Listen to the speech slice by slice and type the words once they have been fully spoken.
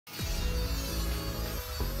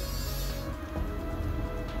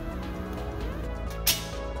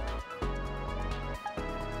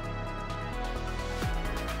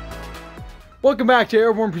Welcome back to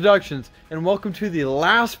Airborne Productions, and welcome to the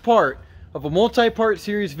last part of a multi-part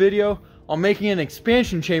series video on making an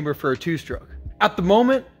expansion chamber for a two-stroke. At the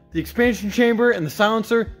moment, the expansion chamber and the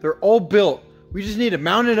silencer, they're all built. We just need to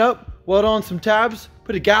mount it up, weld on some tabs,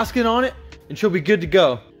 put a gasket on it, and she'll be good to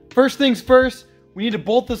go. First things first, we need to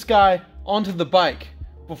bolt this guy onto the bike.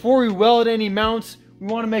 Before we weld any mounts, we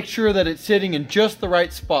want to make sure that it's sitting in just the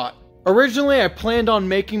right spot. Originally, I planned on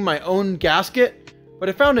making my own gasket, but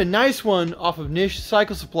I found a nice one off of Niche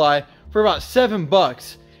Cycle Supply for about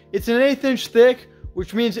 $7. It's an 1/8 inch thick,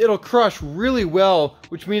 which means it'll crush really well,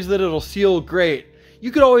 which means that it'll seal great. You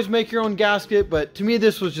could always make your own gasket, but to me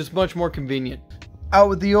this was just much more convenient. Out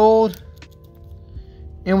with the old,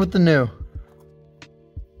 in with the new.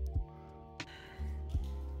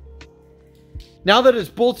 Now that it's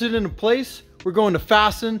bolted into place, we're going to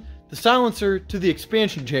fasten the silencer to the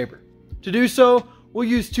expansion chamber. To do so, we'll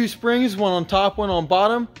use 2 springs, one on top, one on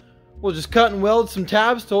bottom. We'll just cut and weld some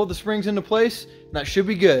tabs to hold the springs into place, and that should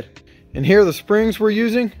be good. And here are the springs we're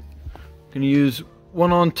using. I'm going to use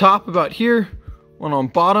one on top about here, one on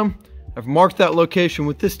bottom. I've marked that location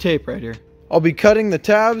with this tape right here. I'll be cutting the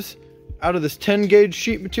tabs out of this 10 gauge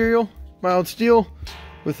sheet material, mild steel,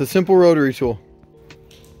 with a simple rotary tool.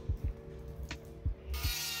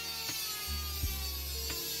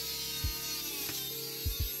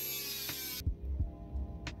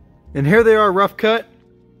 And here they are rough cut.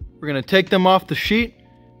 We're going to take them off the sheet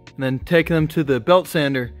and then take them to the belt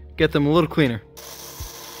sander, get them a little cleaner.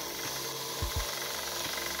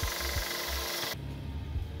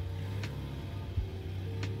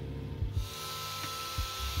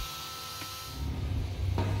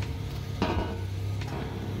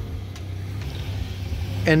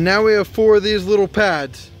 And now we have 4 of these little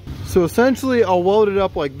pads. So essentially I'll weld it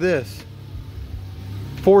up like this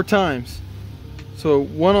 4 times. So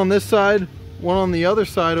one on this side, one on the other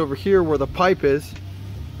side over here where the pipe is,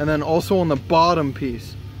 and then also on the bottom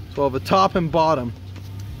piece. So I'll have a top and bottom.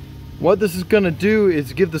 What this is going to do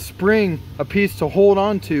is give the spring a piece to hold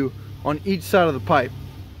on to on each side of the pipe.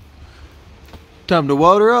 Time to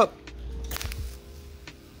weld her up.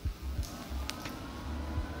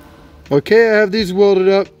 Okay, I have these welded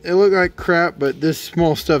up. They look like crap, but this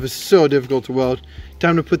small stuff is so difficult to weld.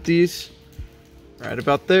 Time to put these right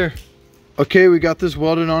about there. Okay, we got this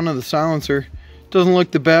welded onto the silencer. Doesn't look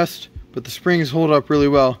the best, but the springs hold up really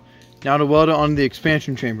well. Now to weld it onto the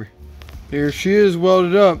expansion chamber. Here she is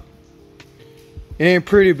welded up. It ain't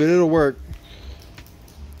pretty, but it'll work.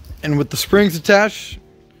 And with the springs attached,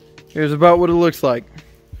 here's about what it looks like.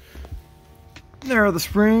 There are the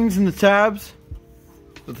springs and the tabs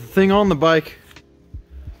with the thing on the bike.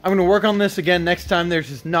 I'm going to work on this again next time. There's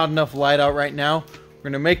just not enough light out right now. We're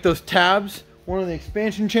going to make those tabs, one on the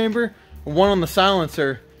expansion chamber and one on the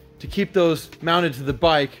silencer, to keep those mounted to the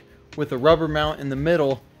bike with a rubber mount in the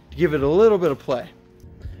middle to give it a little bit of play.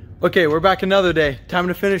 Okay, we're back another day. Time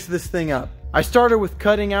to finish this thing up. I started with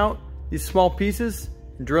cutting out these small pieces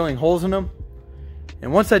and drilling holes in them.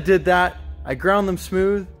 And once I did that, I ground them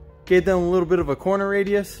smooth, gave them a little bit of a corner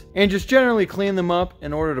radius, and just generally cleaned them up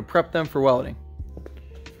in order to prep them for welding.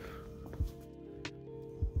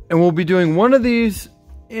 And we'll be doing one of these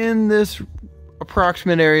in this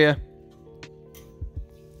approximate area,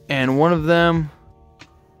 and one of them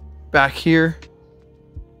back here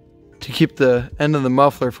to keep the end of the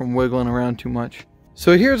muffler from wiggling around too much.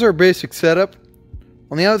 So here's our basic setup.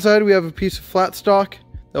 On the outside we have a piece of flat stock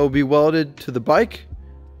that will be welded to the bike.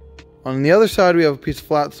 On the other side we have a piece of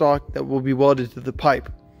flat stock that will be welded to the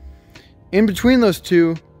pipe. In between those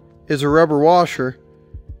two is a rubber washer.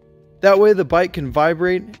 That way the bike can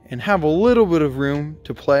vibrate and have a little bit of room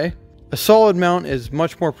to play. A solid mount is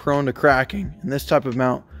much more prone to cracking, and this type of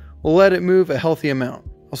mount will let it move a healthy amount.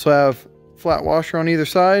 Also have flat washer on either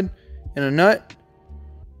side and a nut.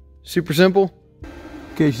 Super simple.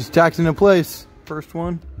 Okay, she's tacked into place. First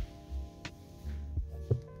one.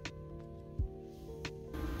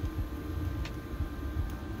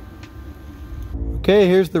 Okay,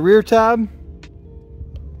 here's the rear tab.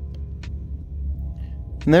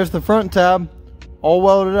 And there's the front tab, all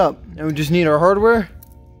welded up. And we just need our hardware.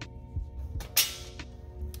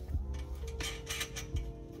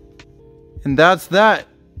 And that's that.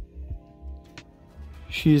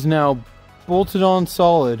 She's now bolted on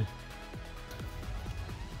solid.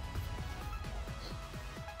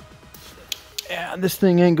 Yeah, this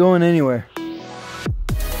thing ain't going anywhere.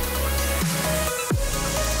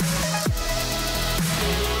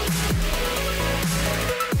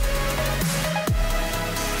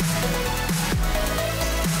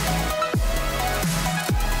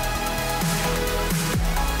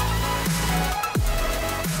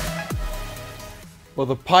 Well,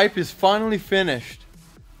 the pipe is finally finished.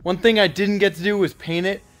 One thing I didn't get to do was paint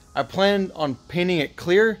it. I planned on painting it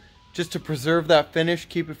clear just to preserve that finish,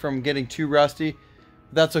 keep it from getting too rusty.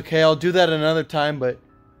 That's okay, I'll do that another time, but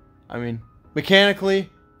I mean, mechanically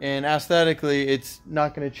and aesthetically, it's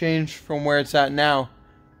not going to change from where it's at now.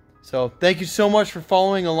 So thank you so much for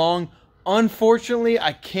following along. Unfortunately,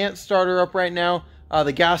 I can't start her up right now.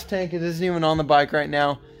 The gas tank, it isn't even on the bike right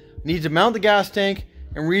now. Need to mount the gas tank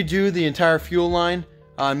and redo the entire fuel line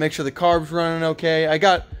and make sure the carb's running okay. I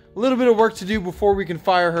got a little bit of work to do before we can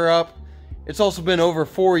fire her up. It's also been over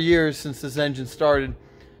 4 years since this engine started.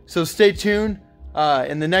 So stay tuned.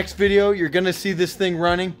 In the next video, you're going to see this thing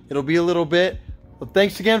running. It'll be a little bit. But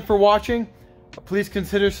thanks again for watching. Please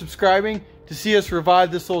consider subscribing to see us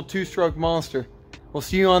revive this old two-stroke monster. We'll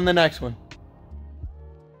see you on the next one.